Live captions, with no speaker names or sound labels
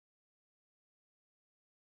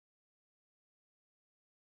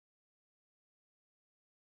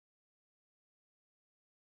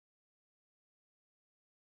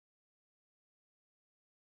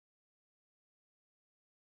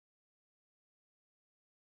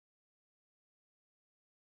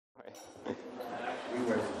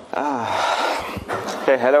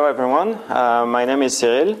Okay, hello everyone. My name is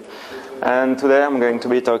Cyril, and today I'm going to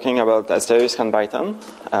be talking about Asterisk and Python.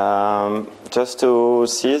 Just to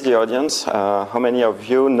see the audience, how many of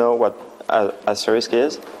you know what Asterisk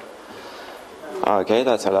is? Okay,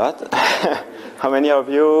 that's a lot. How many of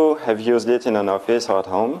you have used it in an office or at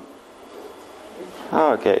home?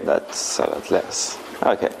 Okay, that's a lot less.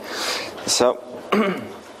 Okay, so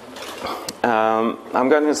I'm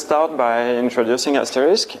going to start by introducing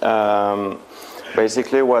Asterisk.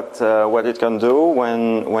 Basically, what it can do,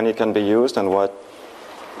 when it can be used, and what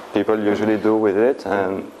people usually do with it,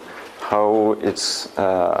 and how it's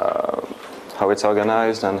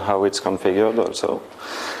organized and how it's configured also.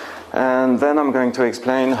 And then I'm going to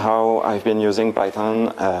explain how I've been using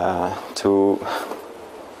Python to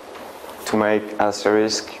make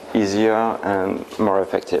Asterisk easier and more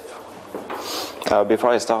effective. Before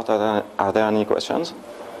I start, are there any questions?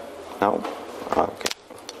 No? Okay.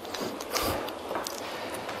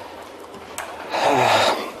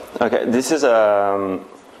 Okay, this is a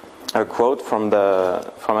quote from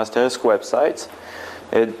Asterisk website.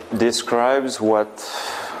 It describes what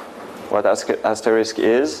Asterisk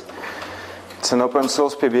is. It's an open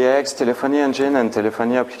source PBX, telephony engine, and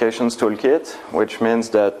telephony applications toolkit, which means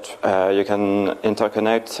that you can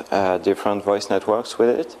interconnect different voice networks with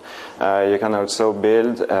it. You can also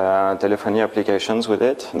build telephony applications with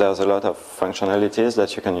it. There's a lot of functionalities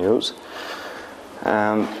that you can use.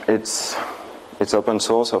 And it's open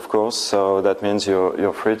source, of course, so that means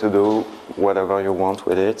you're free to do whatever you want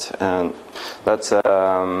with it. And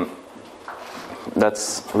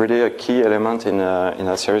that's really a key element in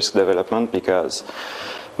Asterisk development, because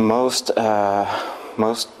most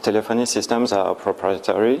telephony systems are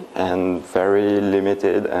proprietary and very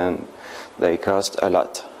limited, and they cost a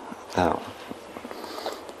lot.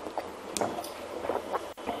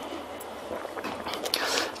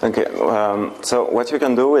 Okay, so what you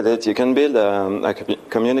can do with it, you can build a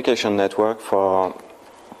communication network for,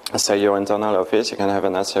 say, your internal office. You can have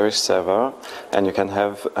an Asterisk server, and you can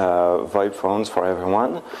have VoIP phones for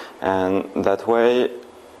everyone, and that way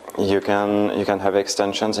you can have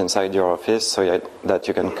extensions inside your office so that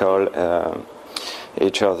you can call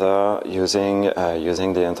each other using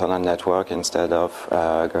the internal network instead of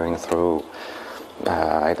going through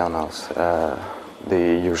I don't know, the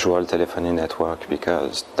usual telephony network,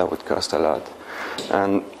 because that would cost a lot.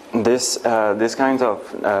 And this kind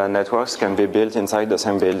of networks can be built inside the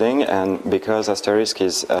same building, and because Asterisk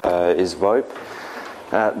is VoIP,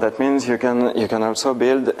 that means you can also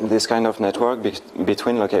build this kind of network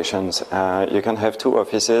between locations. You can have two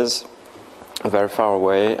offices very far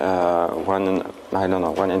away, one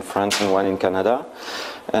in France and one in Canada,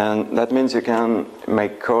 and that means you can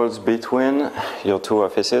make calls between your two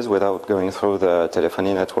offices without going through the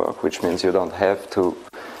telephony network, which means you don't have to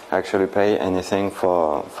actually pay anything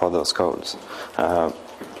for those calls.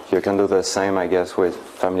 You can do the same, I guess, with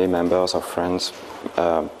family members or friends.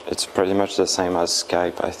 It's pretty much the same as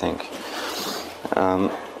Skype, I think.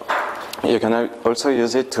 You can also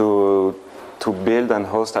use it to build and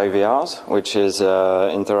host IVRs, which is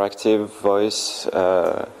interactive voice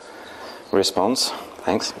response.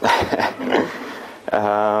 Thanks.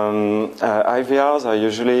 IVRs are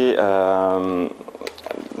usually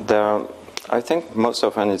I think most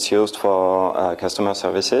often it's used for customer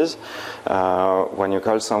services. When you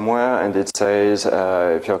call somewhere and it says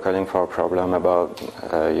if you're calling for a problem about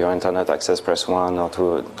your internet access, press 1, or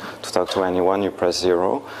to talk to anyone, you press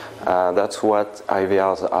 0. That's what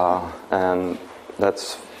IVRs are, and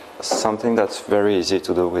that's something that's very easy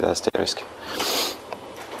to do with Asterisk.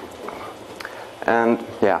 And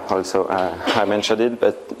yeah, also I mentioned it,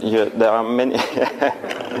 but there are many.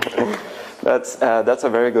 That's a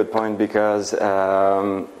very good point, because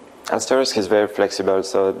Asterisk is very flexible.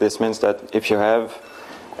 So this means that if you have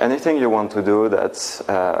anything you want to do, that's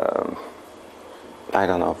I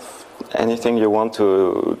don't know, anything you want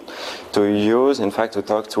to use, in fact, to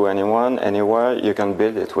talk to anyone, anywhere, you can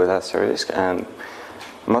build it with Asterisk. And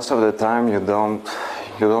most of the time, you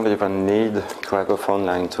don't even need to have a phone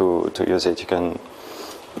line to use it. You can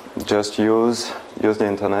just use the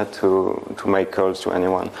internet to make calls to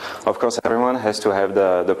anyone. Of course, everyone has to have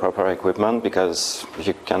the proper equipment, because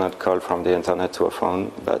you cannot call from the internet to a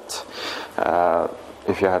phone. But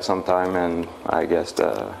if you have some time and, I guess,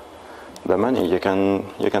 the money, you can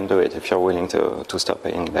do it if you're willing to stop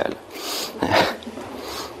paying Bell.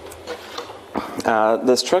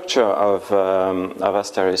 The structure of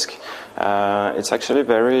Asterisk, it's actually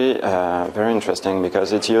very interesting,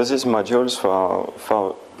 because it uses modules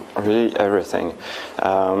for really everything.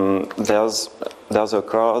 There's a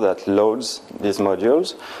core that loads these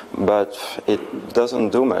modules, but it doesn't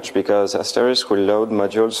do much because Asterisk will load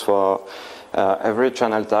modules for every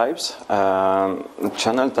channel types.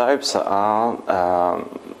 Channel types are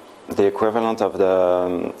the equivalent of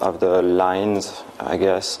the lines, I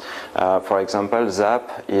guess. For example,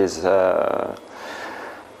 ZAP is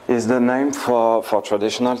the name for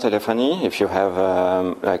traditional telephony. If you have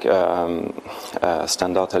like a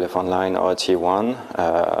standard telephone line or a T1,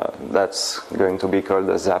 that's going to be called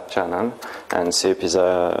a ZAP channel. And SIP is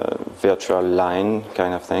a virtual line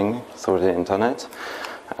kind of thing through the internet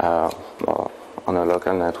or on a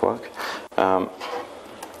local network.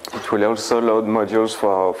 It will also load modules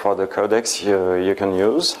for the codecs you can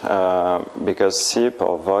use because SIP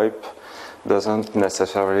or VoIP doesn't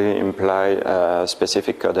necessarily imply a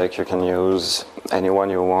specific codec. You can use anyone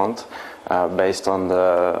you want based on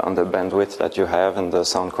the bandwidth that you have and the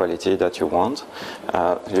sound quality that you want.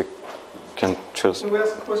 You can choose. Can we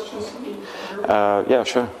ask questions? Yeah,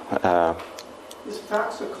 sure. Is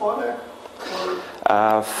fax a codec?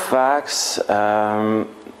 Fax, I'm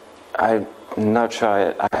not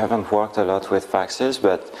sure. I haven't worked a lot with faxes,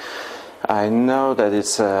 but I know that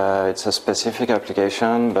it's a specific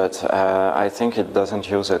application, but I think it doesn't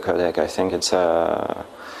use a codec. I think it's well,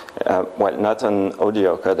 not an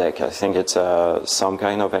audio codec. I think it's some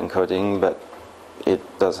kind of encoding, but it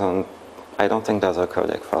doesn't. I don't think there's a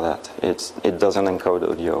codec for that. It doesn't encode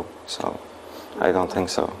audio, so I don't think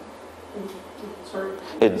so. Sorry.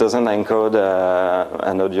 It doesn't encode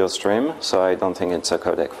an audio stream, so I don't think it's a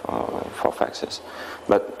codec for faxes.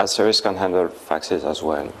 But Asterisk can handle faxes as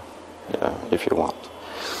well. Yeah, if you want.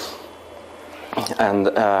 And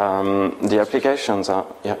the applications are,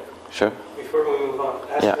 yeah, sure. Before we move on,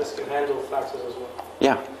 Asterisk can handle faxes as well?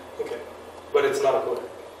 Yeah. Okay. But it's not a codec?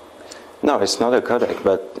 No, it's not a codec,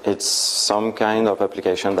 but it's some kind of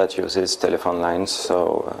application that uses telephone lines,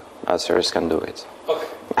 so Asterisk can do it. Okay.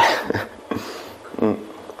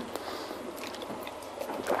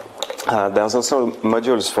 There's also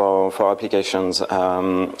modules for applications.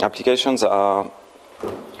 Applications are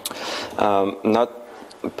not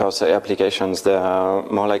per se applications. They are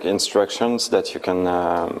more like instructions that you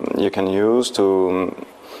can use to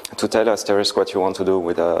tell Asterisk what you want to do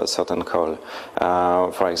with a certain call.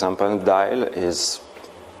 For example, dial is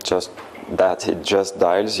just that. It just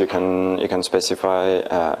dials. You can specify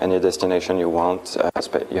any destination you want.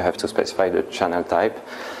 You have to specify the channel type,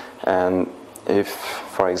 and if,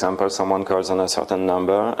 for example, someone calls on a certain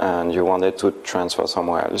number and you want it to transfer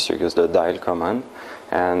somewhere else, you use the dial command,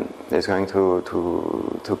 and it's going to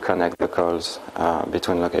connect the calls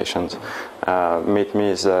between locations. Meet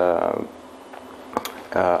Me is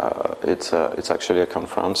it's actually a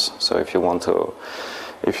conference. So if you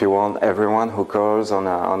want everyone who calls on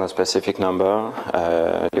a specific number,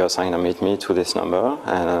 you assign a Meet Me to this number,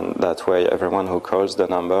 and that way everyone who calls the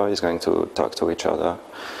number is going to talk to each other.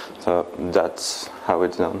 So that's how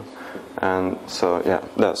it's done. And so yeah,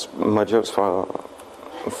 there's modules for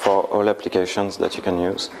all applications that you can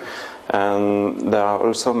use. And there are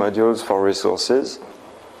also modules for resources.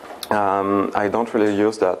 I don't really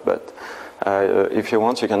use that, but if you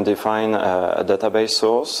want, you can define a database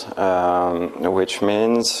source, which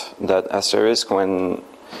means that Asterisk, when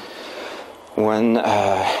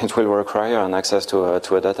it will require an access to a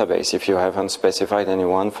database, if you haven't specified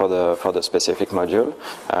anyone for the specific module,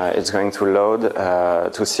 it's going to load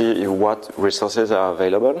to see what resources are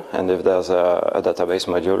available, and if there's a database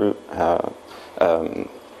module,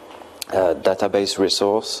 a database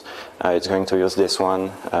resource, it's going to use this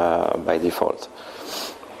one by default.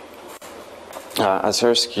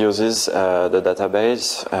 Asterisk uses the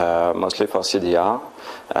database mostly for CDR,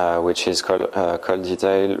 which is called call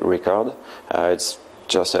detail record. It's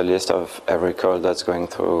just a list of every call that's going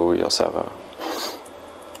through your server.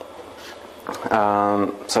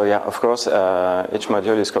 So yeah, of course, each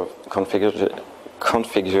module is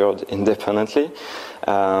configured independently.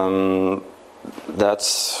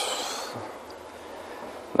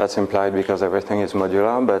 That's implied because everything is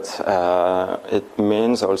modular, but it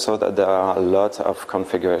means also that there are a lot of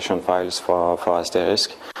configuration files for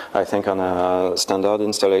Asterisk. I think on a standard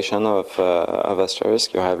installation of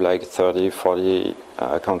Asterisk, you have like 30, 40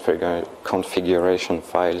 configuration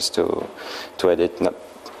files to edit.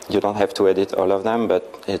 You don't have to edit all of them,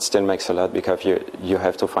 but it still makes a lot because you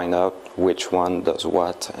have to find out which one does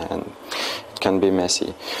what, and it can be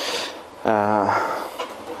messy.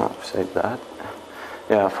 I'll say that.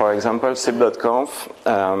 Yeah, for example, sip.conf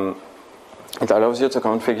It allows you to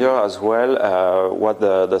configure as well what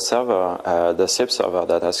the server, the SIP server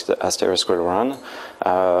that Asterisk will run,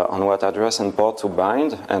 on what address and port to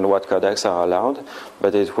bind and what codecs are allowed,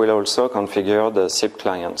 but it will also configure the SIP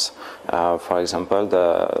clients. For example,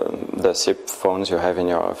 the SIP phones you have in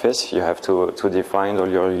your office, you have to define all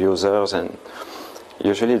your users, and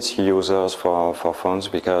usually it's users for phones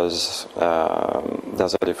because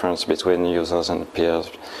there's a difference between users and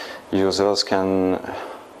peers. Users can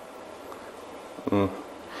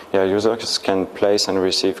users can place and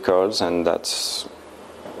receive calls, and that's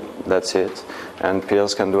it. And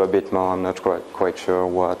peers can do a bit more. I'm not quite sure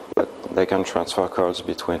what, but they can transfer calls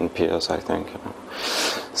between peers, I think.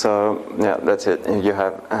 So yeah, that's it. You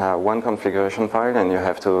have one configuration file, and you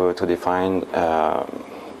have to define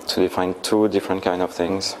two different kind of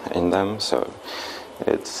things in them. So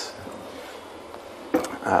it's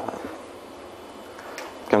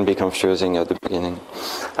can be confusing at the beginning.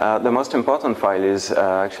 The most important file is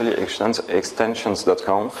actually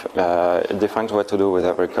extensions.conf. It defines what to do with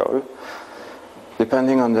every call,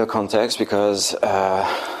 depending on the context, because the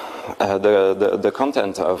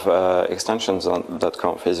content of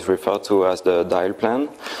extensions.conf is referred to as the dial plan,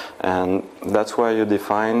 and that's where you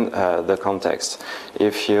define the context.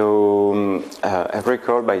 If you every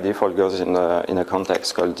call by default goes in a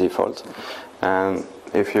context called default, and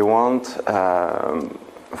if you want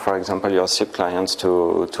for example, your SIP clients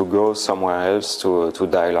to go somewhere else to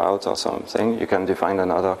dial out or something, you can define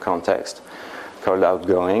another context called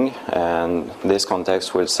outgoing, and this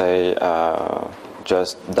context will say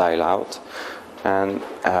just dial out. And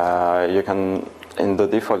you can, in the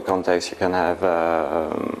default context, you can have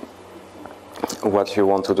what you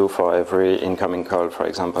want to do for every incoming call. For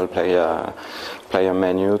example, play a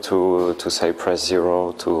menu to say press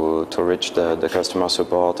 0 to reach the customer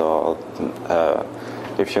support, or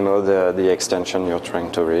if you know the extension you're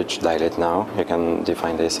trying to reach, dial it now. You can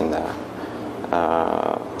define this in there.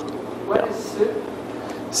 What is SIP?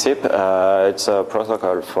 SIP, it's a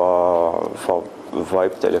protocol for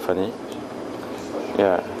VoIP telephony.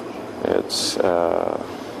 Yeah, it's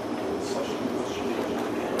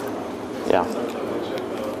yeah.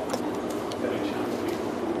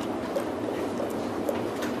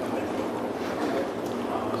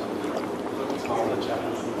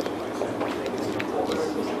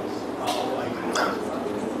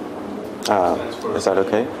 Is that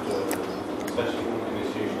okay?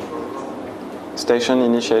 Station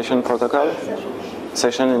initiation protocol?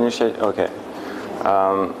 Session initiation, okay.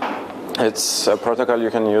 It's a protocol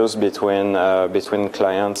you can use between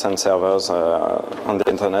clients and servers on the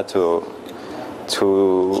internet to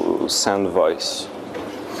send voice.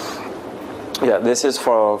 Yeah, this is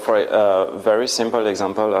for a very simple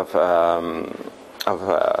example of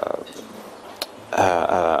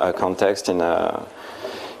a context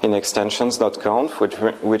in extensions.conf,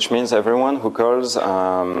 which means everyone who calls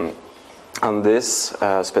on this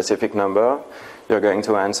specific number, you're going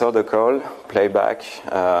to answer the call, play back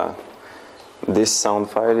this sound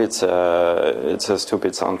file. It's a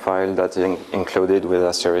stupid sound file that's included with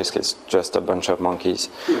Asterisk. It's just a bunch of monkeys,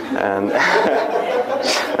 and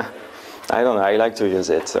I don't know, I like to use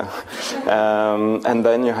it. So. And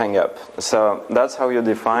then you hang up. So that's how you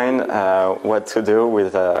define what to do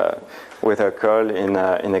with a call in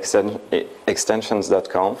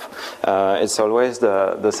extensions.conf. It's always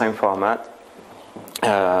the same format.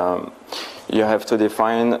 You have to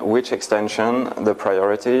define which extension, the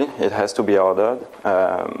priority, it has to be ordered.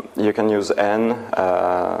 You can use N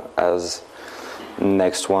as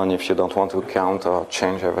next one if you don't want to count or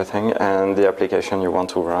change everything, and the application you want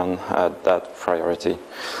to run at that priority.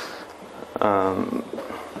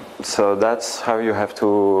 So that's how you have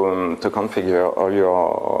to configure all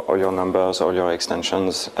your numbers, all your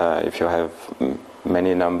extensions. If you have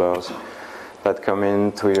many numbers that come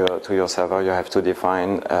into your server, you have to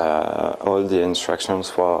define all the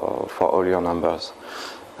instructions for all your numbers.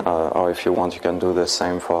 Or if you want, you can do the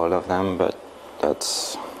same for all of them, but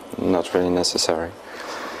that's not really necessary.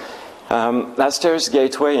 Asterisk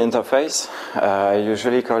gateway interface,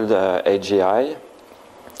 usually called AGI.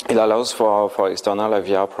 It allows for external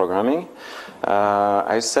IVR programming.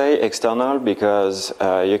 I say external because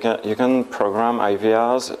you can program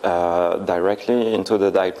IVRs directly into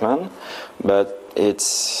the dial plan, but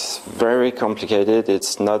it's very complicated.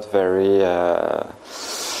 It's not very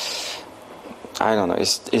I don't know.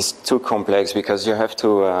 It's too complex because you have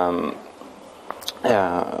to.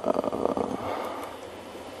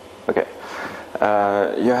 Okay,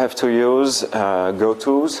 you have to use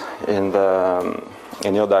go-tos in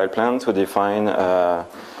your dial plan to define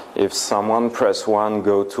if someone press 1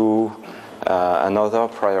 go to another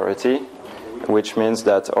priority, which means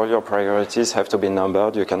that all your priorities have to be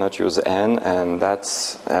numbered. You cannot use n, and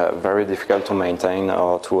that's very difficult to maintain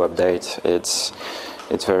or to update. It's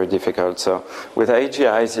very difficult. So with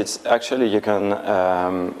AGIs, it's actually you can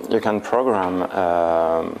program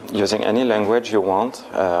using any language you want,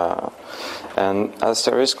 and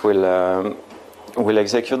Asterisk will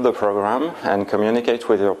execute the program and communicate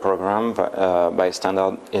with your program by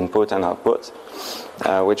standard input and output,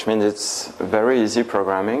 which means it's very easy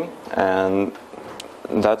programming, and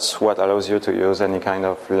that's what allows you to use any kind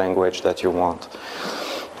of language that you want.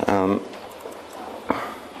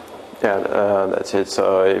 That's it.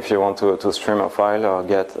 So if you want to stream a file or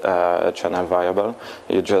get a channel variable,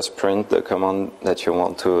 you just print the command that you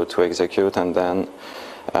want to execute, and then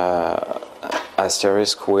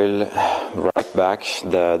Asterisk will write back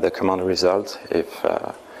the command result if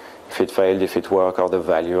it failed, if it worked, or the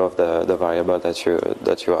value of the variable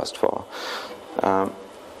that you asked for.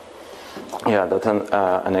 That's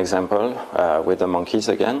an example with the monkeys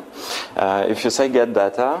again. If you say get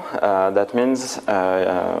data, that means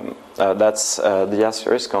that's the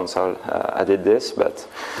Asterisk console added this, but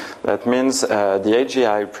that means the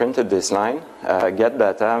AGI printed this line. Get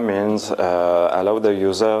data means allow the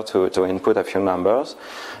user to input a few numbers.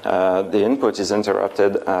 The input is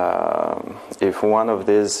interrupted if one of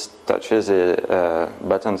these touches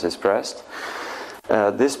buttons is pressed.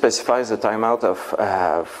 This specifies a timeout of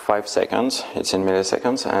 5 seconds. It's in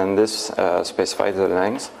milliseconds, and this specifies the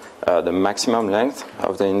length, the maximum length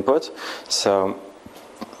of the input. So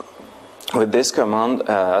with this command,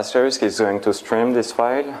 Asterisk is going to stream this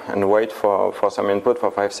file and wait for some input for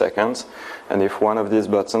 5 seconds. And if one of these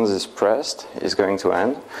buttons is pressed, it's going to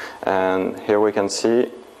end. And here we can see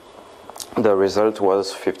the result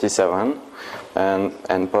was 57,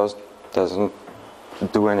 and post doesn't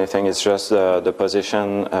do anything. It's just the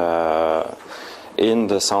position in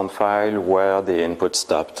the sound file where the input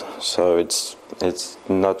stopped. So it's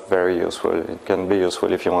not very useful. It can be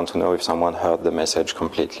useful if you want to know if someone heard the message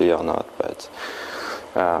completely or not. But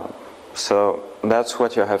so that's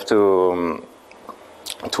what you have to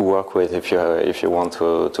work with if you want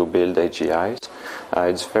to build AGIs.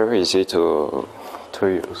 It's very easy to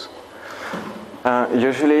use.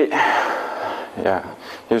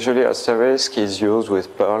 Usually Asterisk is used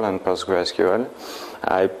with Perl and PostgreSQL.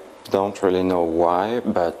 I don't really know why,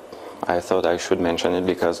 but I thought I should mention it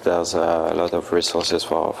because there's a lot of resources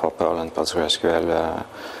for Perl and PostgreSQL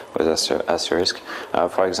with Asterisk.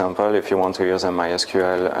 For example, if you want to use a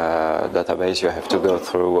MySQL database, you have to go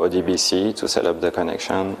through ODBC to set up the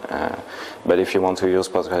connection. But if you want to use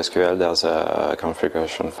PostgreSQL, there's a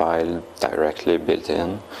configuration file directly built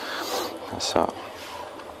in. So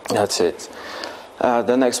that's it.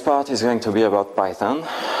 The next part is going to be about Python.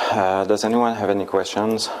 Does anyone have any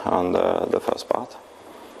questions on the first part?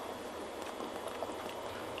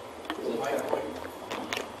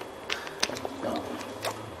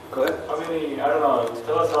 Go ahead. How many, I don't know,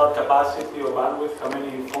 tell us about capacity or bandwidth, how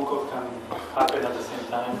many phone calls can happen at the same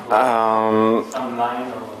time for some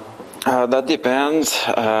line or? That depends.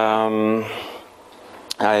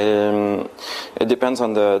 It depends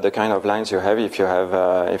on the kind of lines you have. If you have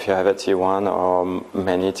a T1 or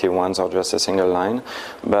many T1s or just a single line,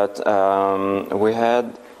 but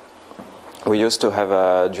we used to have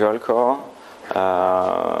a dual core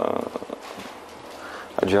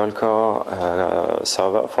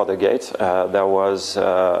server for the gate. There was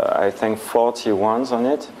I think 4 T1s on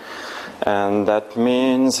it, and that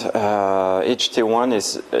means each T1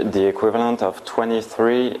 is the equivalent of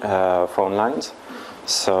 23 phone lines.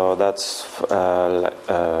 So that's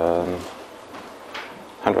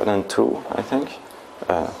 102, I think.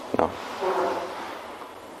 No.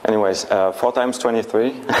 Anyways, 4 times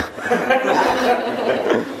 23. 4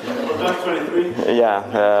 times 23?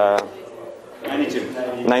 Yeah. 92.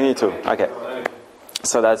 92. Okay.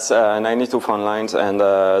 So that's 92 phone lines, and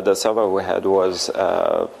the server we had was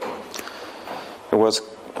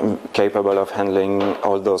capable of handling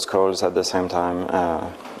all those calls at the same time.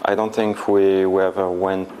 I don't think we ever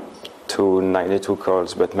went to 92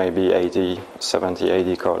 calls, but maybe 70,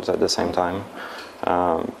 80 calls at the same time.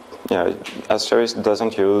 Asterisk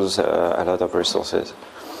doesn't use a lot of resources.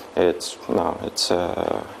 You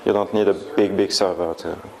don't need a big server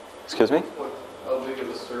to. Excuse me? How big of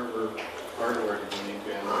a server hardware do you need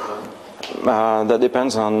to handle that? That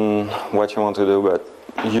depends on what you want to do, but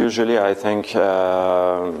usually I think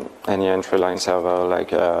any entry-line server like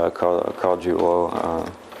Core Duo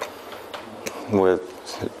with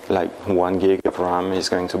like 1 gig of RAM is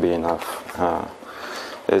going to be enough.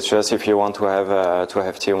 It's just if you want to have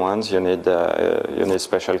T1s, you need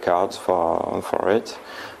special cards for it.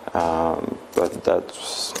 But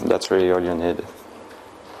that's really all you need.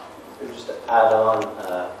 Just to add on,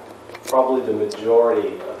 probably the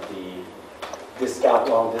majority of the discount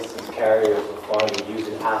long distance carriers will find you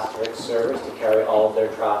using Asterisk servers to carry all of their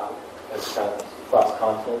traffic across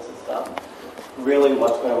continents and stuff. Really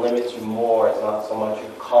what's going to limit you more is not so much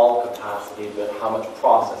your call capacity, but how much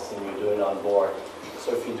processing you're doing on board.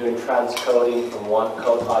 So if you're doing transcoding from one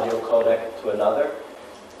audio codec to another,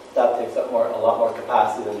 that takes up a lot more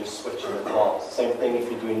capacity than just switching the calls. Same thing if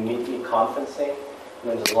you're doing neatly conferencing.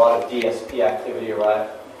 There's a lot of DSP activity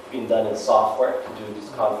being done in software to do these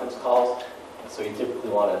conference calls. So you typically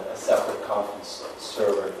want a separate conference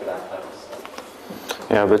server for that type of stuff.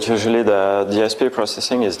 Yeah, but usually the DSP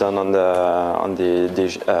processing is done on the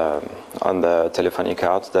telephony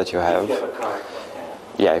card that you have. If you have a card.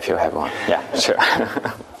 Yeah, if you have one. Yeah, sure.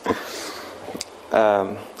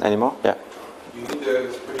 Any more? Yeah. You need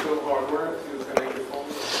a special hardware to connect the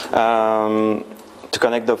phone? To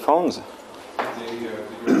connect the phones?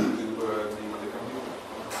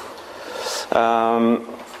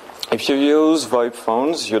 If you use VoIP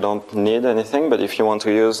phones, you don't need anything, but if you want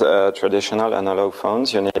to use traditional analog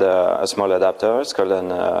phones, you need a small adapter. It's called an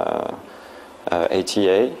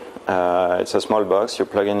ATA. It's a small box. You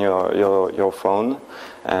plug in your phone,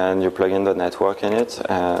 and you plug in the network in it,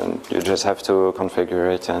 and you just have to configure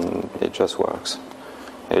it, and it just works.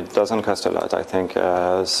 It doesn't cost a lot. I think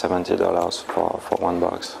 $70 for one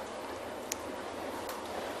box.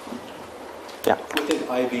 Yeah. What did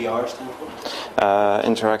IVR stand for?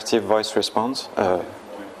 Interactive voice response.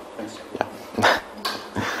 Thanks. Yeah.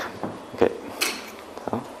 Okay.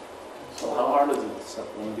 So how hard is it to set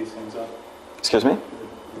one of these things up? Excuse me?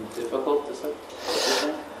 Difficult to set?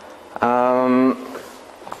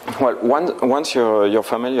 Well, once you're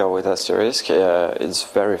familiar with Asterisk, it's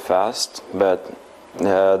very fast, but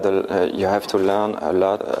you have to learn a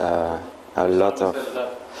lot of.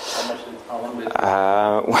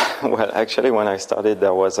 Well, actually, when I started,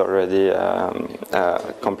 there was already a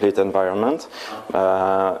complete environment.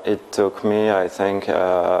 It took me, I think,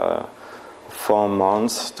 4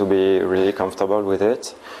 months to be really comfortable with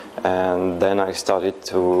it. And then I started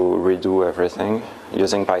to redo everything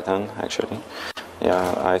using Python, actually.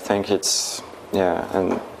 Yeah, I think and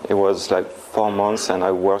it was like 4 months, and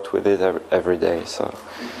I worked with it every day. So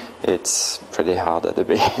it's pretty hard at the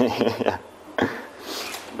beginning. Yeah.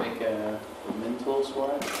 Make min tools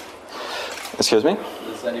for it? Excuse me?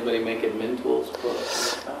 Does anybody make admin tools for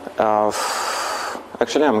it?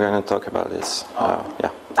 Actually, I'm going to talk about this.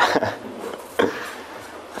 Yeah.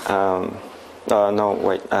 No,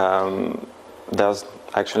 wait. There's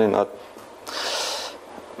actually not.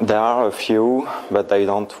 There are a few, but they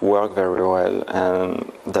don't work very well.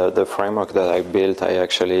 And the framework that I built, I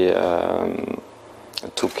actually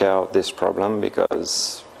took care of this problem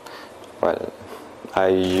because, well, I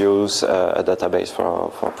use a database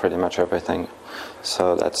for pretty much everything,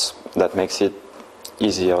 so that makes it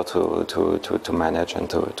easier to manage and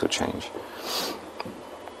to change.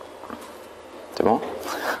 C'est bon?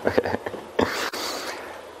 Okay.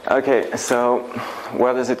 Okay, so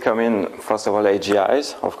where does it come in? First of all,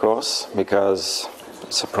 AGIs, of course, because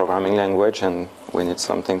it's a programming language and we need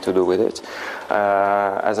something to do with it.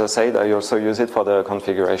 As I said, I also use it for the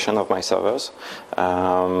configuration of my servers.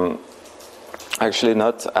 Actually,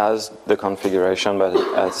 not as the configuration, but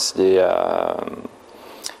as the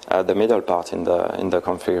middle part in the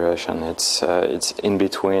configuration. It's in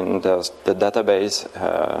between. The database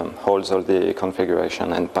holds all the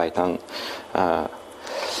configuration, and Python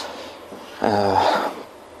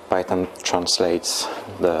translates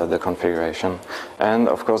the configuration, and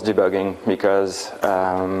of course debugging, because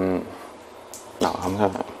I'll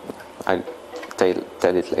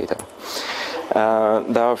tell it later.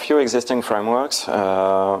 There are a few existing frameworks.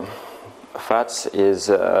 FATS is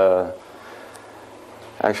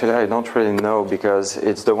actually, I don't really know, because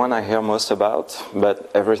it's the one I hear most about, but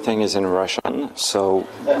everything is in Russian, so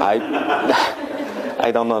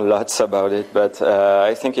I don't know lots about it, but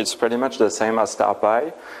I think it's pretty much the same as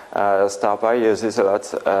StarPy. StarPy uses a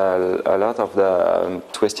lot of the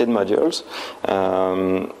twisted modules,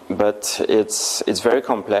 but it's very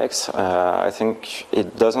complex. I think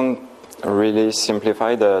it doesn't really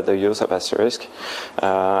simplify the use of Asterisk.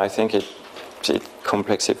 I think it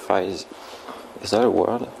complexifies. Is that a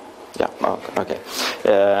word? Yeah. Oh, okay.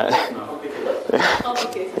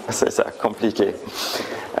 C'est ça, compliqué.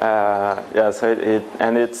 Yeah. So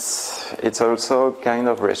it's also kind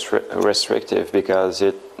of restrictive, because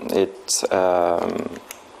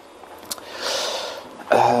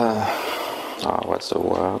what's the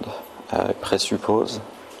word? Presuppose.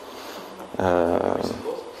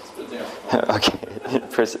 Okay,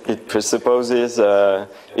 it presupposes,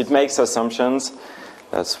 it makes assumptions.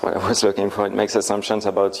 That's what I was looking for. It makes assumptions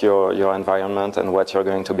about your environment and what you're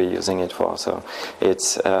going to be using it for. So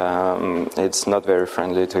it's not very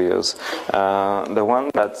friendly to use. The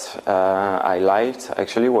one that I liked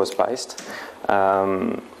actually was Pyst.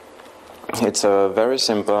 It's a very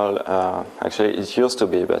simple, actually it used to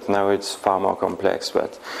be, but now it's far more complex.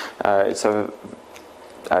 But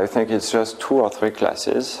I think it's just 2 or 3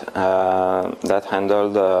 classes that handle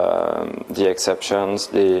the exceptions,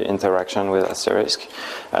 the interaction with Asterisk.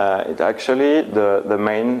 Actually, the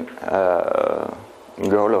main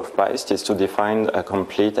goal of Pyst is to define a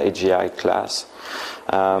complete AGI class.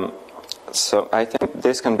 So I think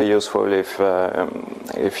this can be useful if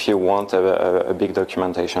you want a big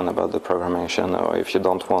documentation about the programmation, or if you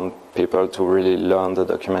don't want people to really learn the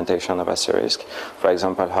documentation of Asterisk. For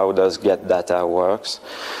example, how does get data works.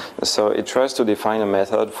 So it tries to define a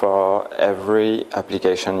method for every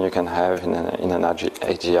application you can have in an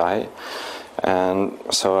AGI. And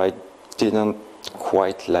so I didn't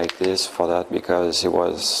quite like this for that because it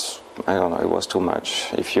was, I don't know, it was too much.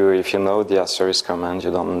 If you know the asterisk command,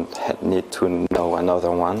 you don't need to know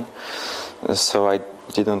another one. So I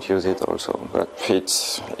didn't use it also. But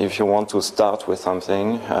if you want to start with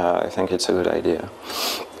something, I think it's a good idea.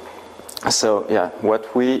 So yeah,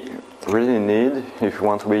 what we really need if you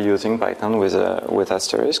want to be using Python with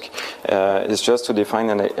asterisk is just to define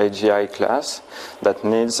an AGI class that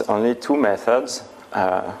needs only 2 methods,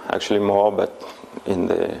 actually more, but in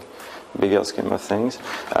the bigger scheme of things.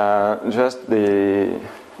 Just the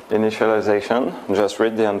initialization, just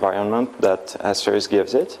read the environment that Asterisk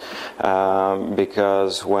gives it,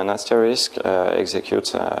 because when Asterisk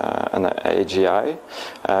executes an AGI,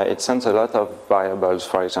 it sends a lot of variables.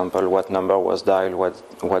 For example, what number was dialed,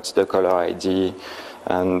 what's the caller ID,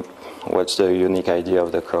 and what's the unique ID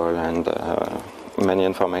of the call, and many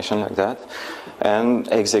information like that. And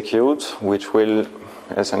execute, which will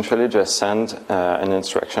essentially just send an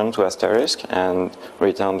instruction to Asterisk and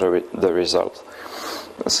return the result.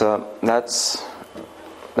 So that's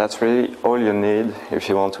really all you need if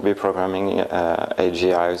you want to be programming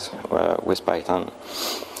AGIs with Python.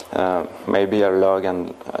 Maybe a log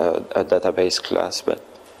and a database class, but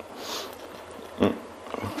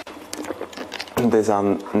these are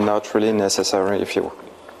not really necessary if you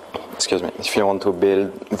want to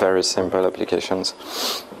build very simple applications.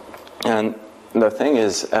 And the thing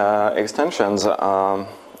is, extensions are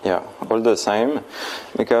all the same,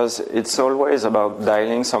 because it's always about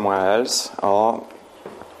dialing somewhere else or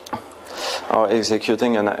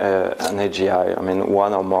executing an AGI. I mean,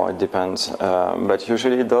 one or more, it depends. But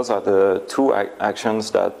usually those are the 2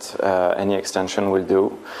 actions that any extension will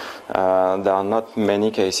do. There are not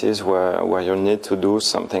many cases where you need to do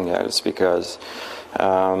something else, because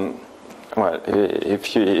well,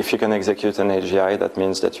 if you can execute an AGI, that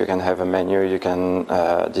means that you can have a menu, you can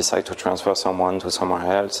decide to transfer someone to somewhere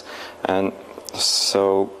else, and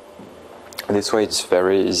so this way it's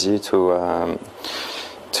very easy to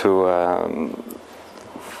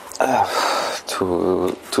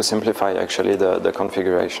simplify actually the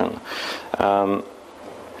configuration.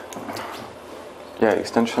 Yeah,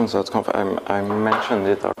 extensions.conf, I mentioned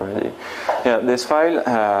it already. Yeah, this file,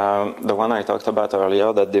 the one I talked about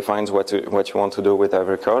earlier, that defines what you want to do with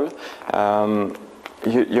every call,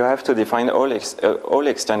 you have to define all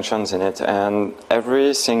extensions in it, and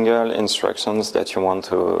every single instructions that you want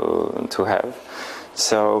to have.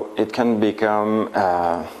 So it can become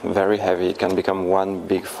very heavy. It can become one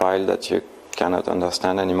big file that you cannot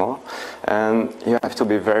understand anymore, and you have to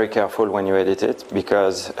be very careful when you edit it,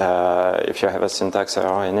 because if you have a syntax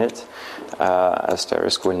error in it,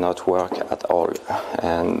 Asterisk will not work at all,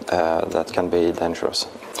 and that can be dangerous.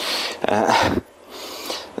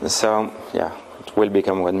 So yeah, it will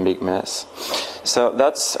become one big mess. So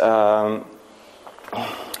that's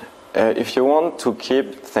if you want to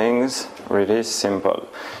keep things really simple,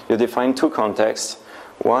 you define 2 contexts.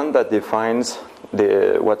 One that defines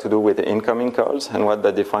what to do with the incoming calls, and what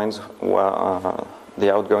that defines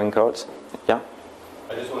the outgoing calls. Yeah?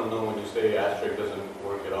 I just want to know, when you say asterisk doesn't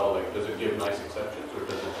work at all, like, does it give nice exceptions, or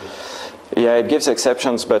does it just... Yeah, it gives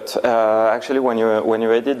exceptions, but actually when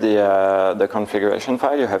you edit the configuration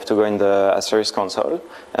file, you have to go in the Asterisk console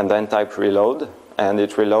and then type reload, and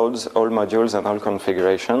it reloads all modules and all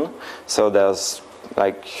configuration. So there's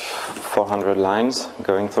like 400 lines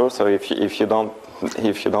going through. So if you don't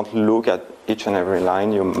look at each and every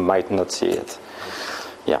line, you might not see it.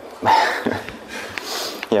 Yeah.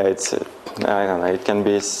 Yeah, I don't know, it can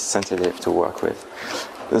be sensitive to work with.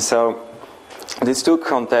 So these two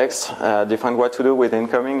contexts define what to do with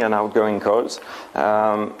incoming and outgoing calls.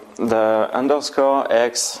 The underscore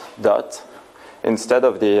x dot, instead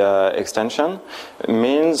of the extension,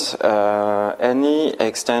 means any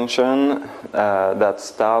extension that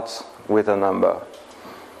starts with a number.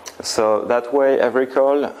 So that way, every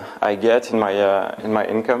call I get in my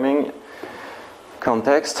incoming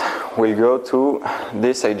context will go to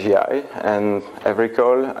this AGI, and every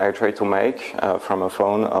call I try to make from a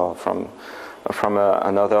phone or from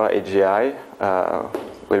another AGI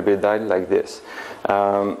will be dialed like this.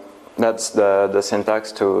 That's the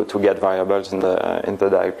syntax to get variables in the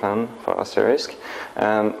dial plan for Asterisk.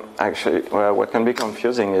 And actually, what can be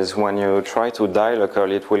confusing is when you try to dial a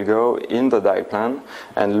call, it will go in the dial plan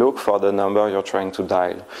and look for the number you're trying to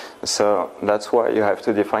dial. So that's why you have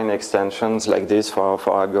to define extensions like this for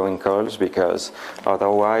outgoing calls, because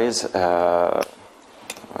otherwise, I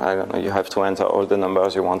don't know, you have to enter all the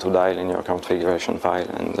numbers you want to dial in your configuration file,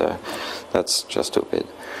 and that's just stupid.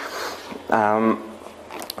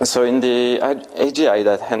 So in the AGI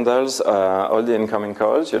that handles all the incoming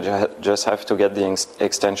calls, you just have to get the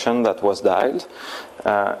extension that was dialed.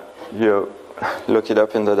 You look it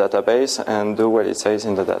up in the database and do what it says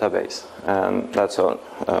in the database. And that's all.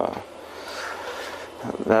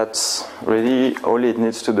 That's really all it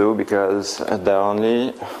needs to do, because there are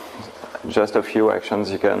only just a few actions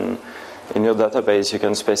you can. In your database, you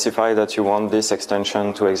can specify that you want this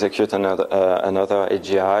extension to execute another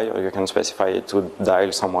AGI, or you can specify it to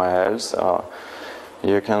dial somewhere else, or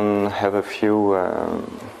you can have a few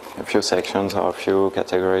sections or a few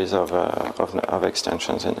categories of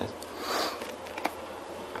extensions in it.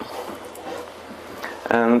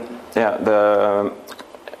 And yeah, the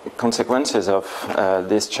consequences of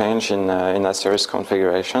this change in Asterisk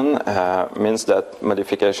configuration means that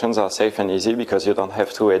modifications are safe and easy, because you don't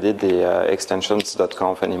have to edit the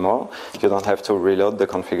extensions.conf anymore. You don't have to reload the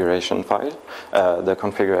configuration file, the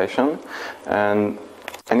configuration. And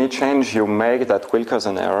any change you make that will cause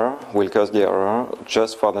an error will cause the error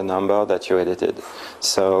just for the number that you edited.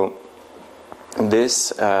 So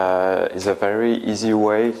this is a very easy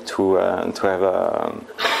way to have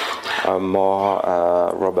a more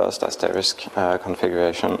robust Asterisk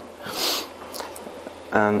configuration.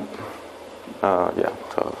 And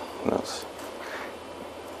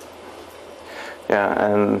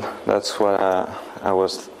and that's what I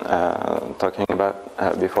was talking about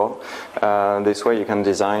before. This way you can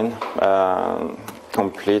design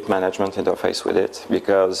complete management interface with it,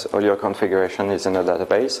 because all your configuration is in a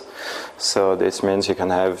database. So this means you can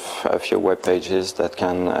have a few web pages that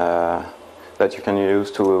you can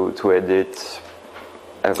use to edit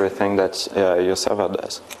everything that your server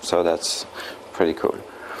does. So that's pretty cool.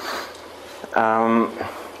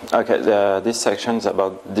 Okay, this section is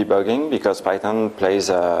about debugging, because Python plays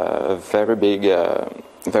a very big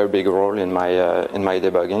role in my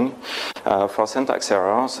debugging. For syntax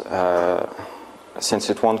errors, since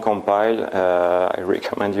it won't compile, I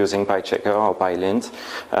recommend using PyChecker or PyLint,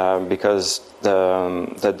 because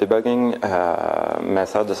the debugging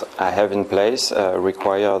methods I have in place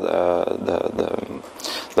require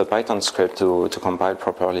the Python script to compile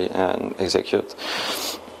properly and execute.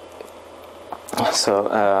 So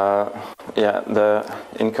the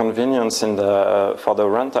inconvenience for the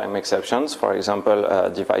runtime exceptions, for example,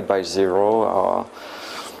 divide by 0, or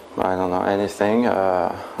I don't know, anything,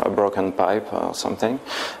 a broken pipe or something.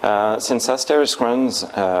 Since Asterisk runs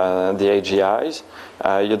the AGIs,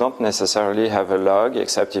 you don't necessarily have a log,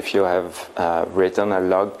 except if you have written a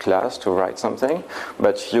log class to write something,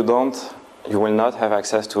 but you will not have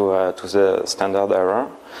access to the standard error.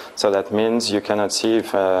 So that means you cannot see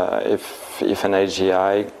if an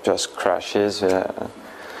AGI just crashes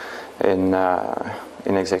in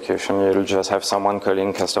execution. You'll just have someone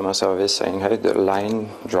calling customer service saying, "Hey, the line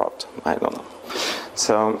dropped." I don't know.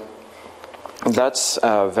 So that's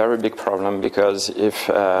a very big problem, because if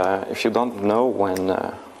you don't know when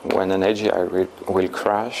an AGI will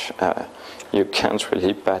crash, you can't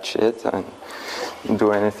really patch it and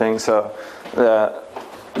do anything. So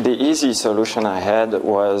the easy solution I had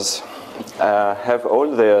was have all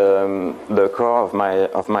the core of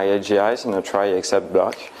my AGIs in a try except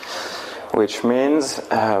block, which means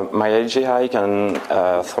my AGI can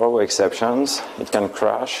throw exceptions, it can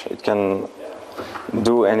crash, it can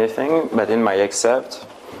do anything, but in my except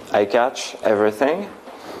I catch everything.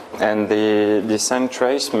 And the send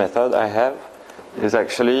trace method I have is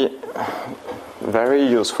actually very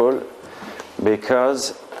useful,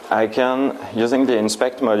 because I can, using the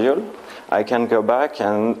inspect module, I can go back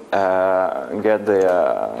and get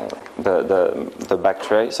the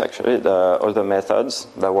backtrace, actually, all the methods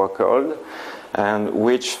that were called, and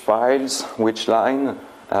which files, which line,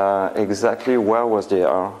 exactly where was the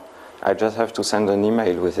error. I just have to send an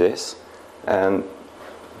email with this, and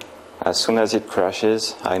as soon as it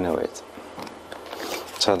crashes, I know it.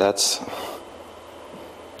 So that's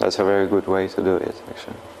a very good way to do it,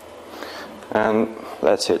 actually. And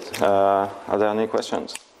that's it. Are there any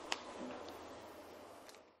questions?